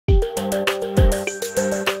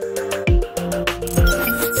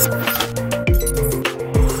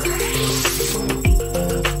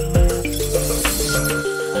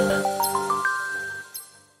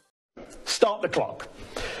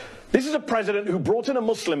president who brought in a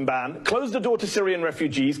Muslim ban, closed the door to Syrian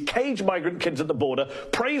refugees, caged migrant kids at the border,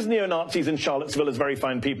 praised neo-Nazis in Charlottesville as very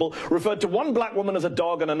fine people, referred to one black woman as a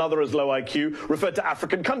dog and another as low IQ, referred to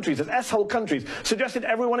African countries as S-hole countries, suggested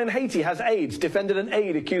everyone in Haiti has AIDS, defended an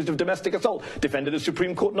aide accused of domestic assault, defended a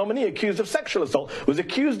Supreme Court nominee accused of sexual assault, was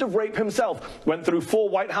accused of rape himself, went through 4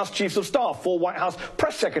 White House chiefs of staff, 4 White House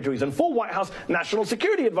press secretaries, and 4 White House national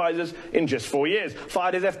security advisors in just 4 years,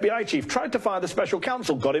 fired his FBI chief, tried to fire the special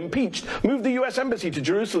counsel, got impeached, moved the US embassy to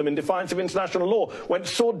Jerusalem in defiance of international law, went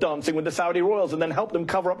sword dancing with the Saudi royals and then helped them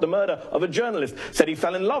cover up the murder of a journalist, said he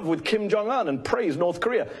fell in love with Kim Jong-un and praised North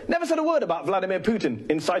Korea, never said a word about Vladimir Putin,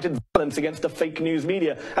 incited violence against the fake news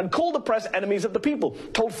media, and called the press enemies of the people,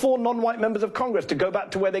 told 4 non-white members of Congress to go back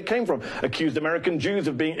to where they came from, accused American Jews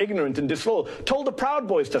of being ignorant and disloyal, told the Proud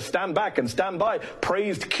Boys to stand back and stand by,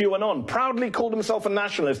 praised QAnon, proudly called himself a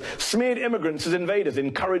nationalist, smeared immigrants as invaders,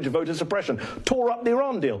 encouraged voter suppression, tore up the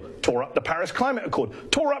Iran deal, tore up the Paris Climate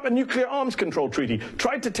Accord, tore up a nuclear arms control treaty,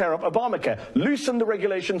 tried to tear up Obamacare, loosened the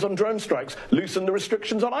regulations on drone strikes, loosened the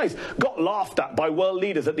restrictions on ICE, got laughed at by world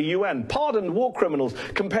leaders at the UN, pardoned war criminals,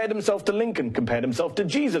 compared himself to Lincoln, compared himself to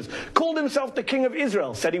Jesus, called himself the King of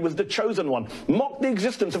Israel, said he was the chosen one, mocked the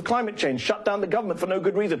existence of climate change, shut down the government for no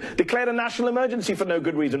good reason, declared a national emergency for no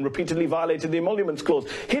good reason, repeatedly violated the emoluments clause,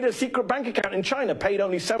 hid a secret bank account in China, paid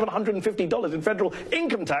only $750 in federal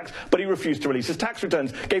income tax, but he refused to release his tax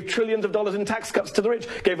returns, gave trillions of dollars in tax cuts to the rich,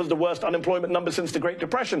 gave us the worst unemployment number since the Great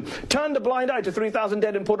Depression, turned a blind eye to 3,000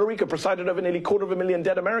 dead in Puerto Rico, presided over nearly 250,000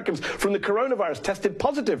 dead Americans from the coronavirus, tested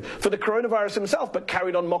positive for the coronavirus himself, but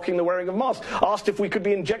carried on mocking the wearing of masks, asked if we could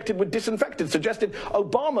be injected with disinfectant, suggested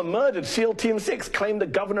Obama murdered SEAL Team 6, claimed the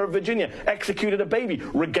governor of Virginia, executed a baby,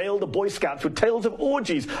 regaled the Boy Scouts with tales of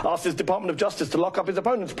orgies, asked his Department of Justice to lock up his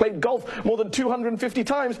opponents, played golf more than 250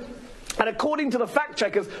 times, and according to the fact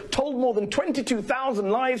checkers, told more than 22,000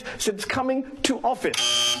 lies since coming to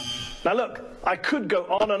office. Now look, I could go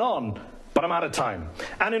on and on, but I'm out of time.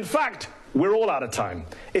 And in fact, we're all out of time.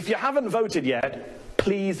 If you haven't voted yet,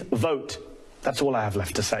 please vote. That's all I have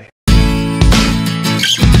left to say.